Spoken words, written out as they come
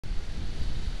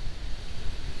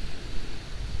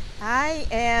I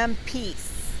Am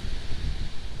Peace,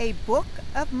 a Book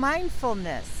of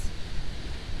Mindfulness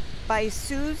by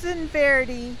Susan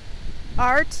Verdi,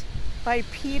 art by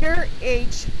Peter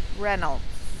H. Reynolds.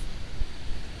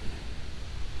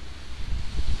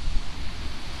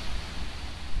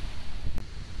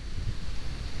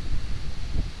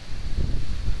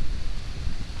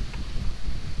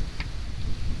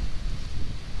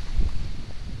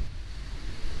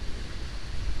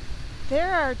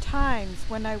 There are times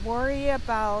when I worry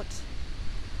about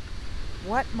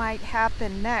what might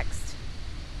happen next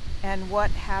and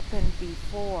what happened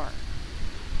before.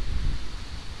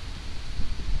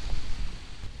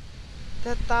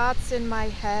 The thoughts in my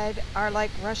head are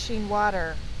like rushing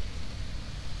water,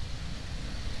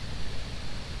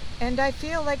 and I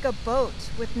feel like a boat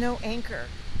with no anchor.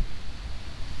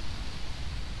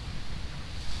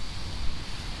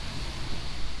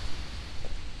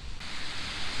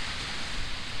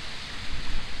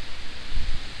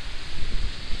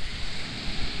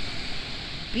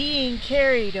 Being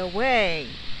carried away.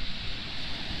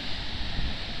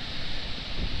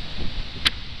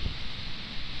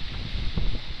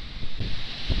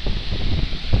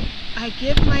 I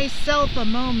give myself a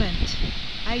moment.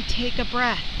 I take a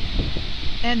breath,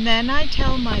 and then I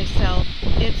tell myself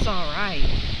it's all right.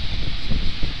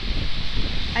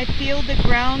 I feel the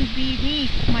ground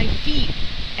beneath my feet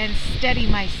and steady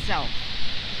myself.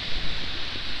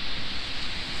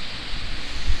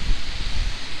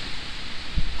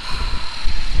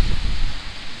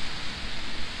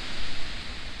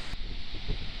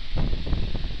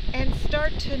 And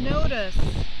start to notice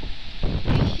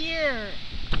the here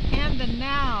and the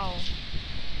now.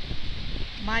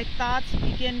 My thoughts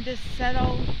begin to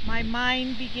settle, my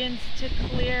mind begins to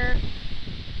clear.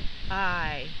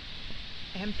 I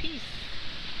am peace.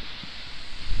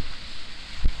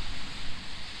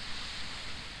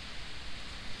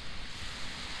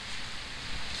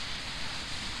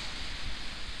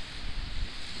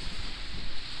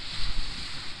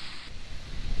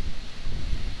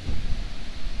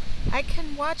 I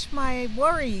can watch my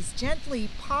worries gently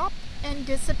pop and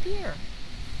disappear.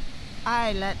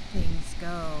 I let things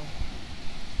go.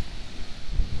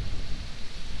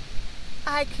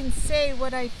 I can say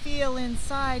what I feel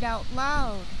inside out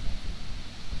loud.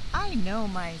 I know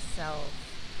myself.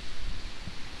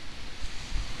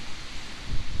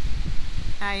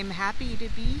 I am happy to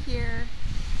be here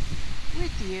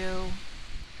with you.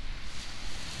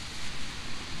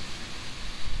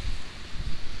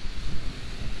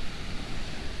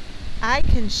 I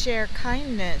can share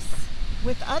kindness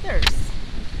with others.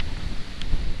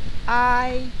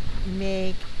 I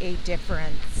make a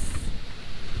difference.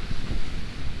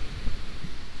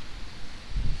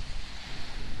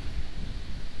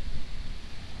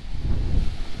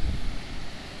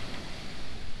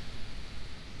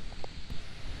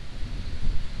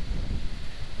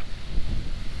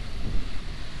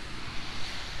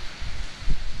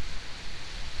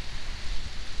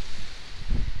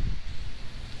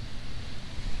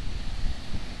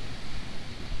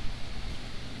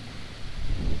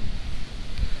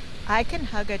 I can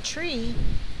hug a tree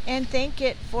and thank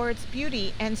it for its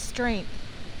beauty and strength.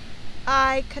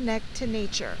 I connect to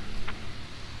nature.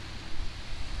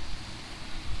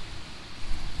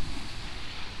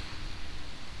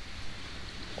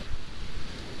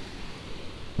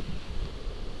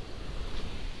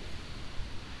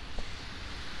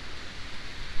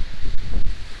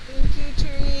 Thank you,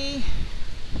 tree.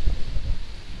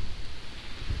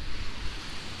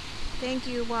 Thank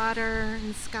you, water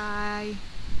and sky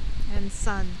and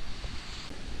sun.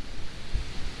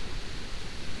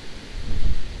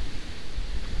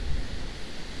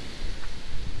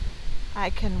 I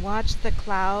can watch the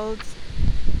clouds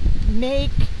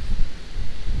make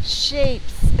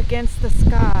shapes against the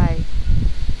sky.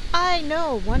 I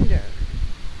know wonder.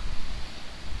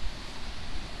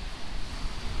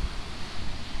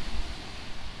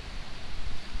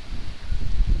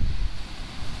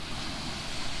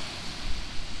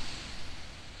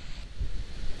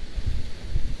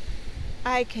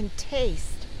 I can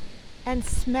taste and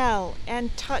smell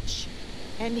and touch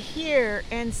and hear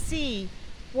and see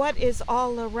what is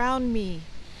all around me.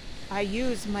 I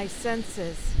use my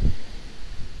senses.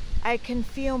 I can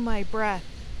feel my breath,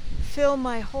 fill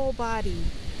my whole body.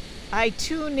 I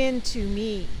tune into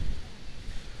me.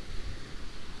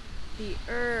 The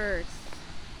earth,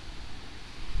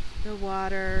 the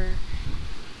water,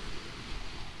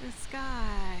 the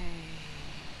sky,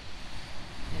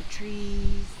 the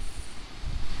trees,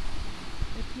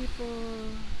 the people,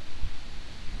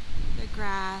 the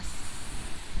grass.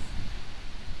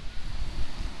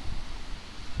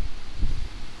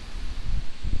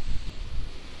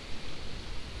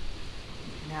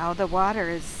 Now the water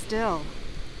is still.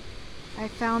 I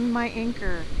found my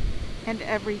anchor, and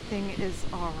everything is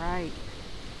all right.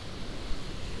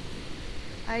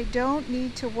 I don't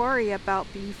need to worry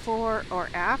about before or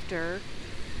after.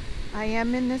 I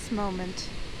am in this moment.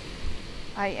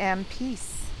 I am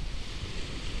peace.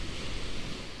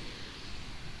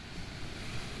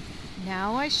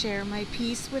 Now I share my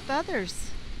peace with others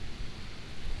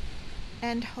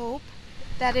and hope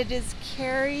that it is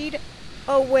carried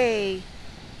away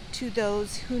to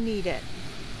those who need it.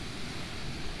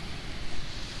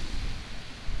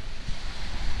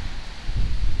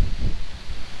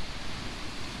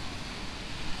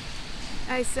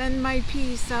 I send my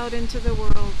peace out into the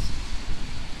world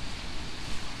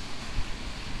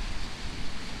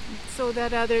so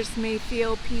that others may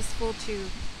feel peaceful too.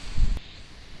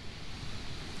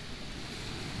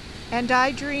 And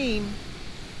I dream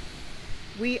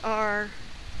we are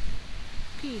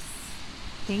peace.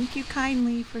 Thank you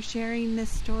kindly for sharing this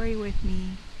story with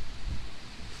me.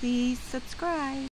 Please subscribe.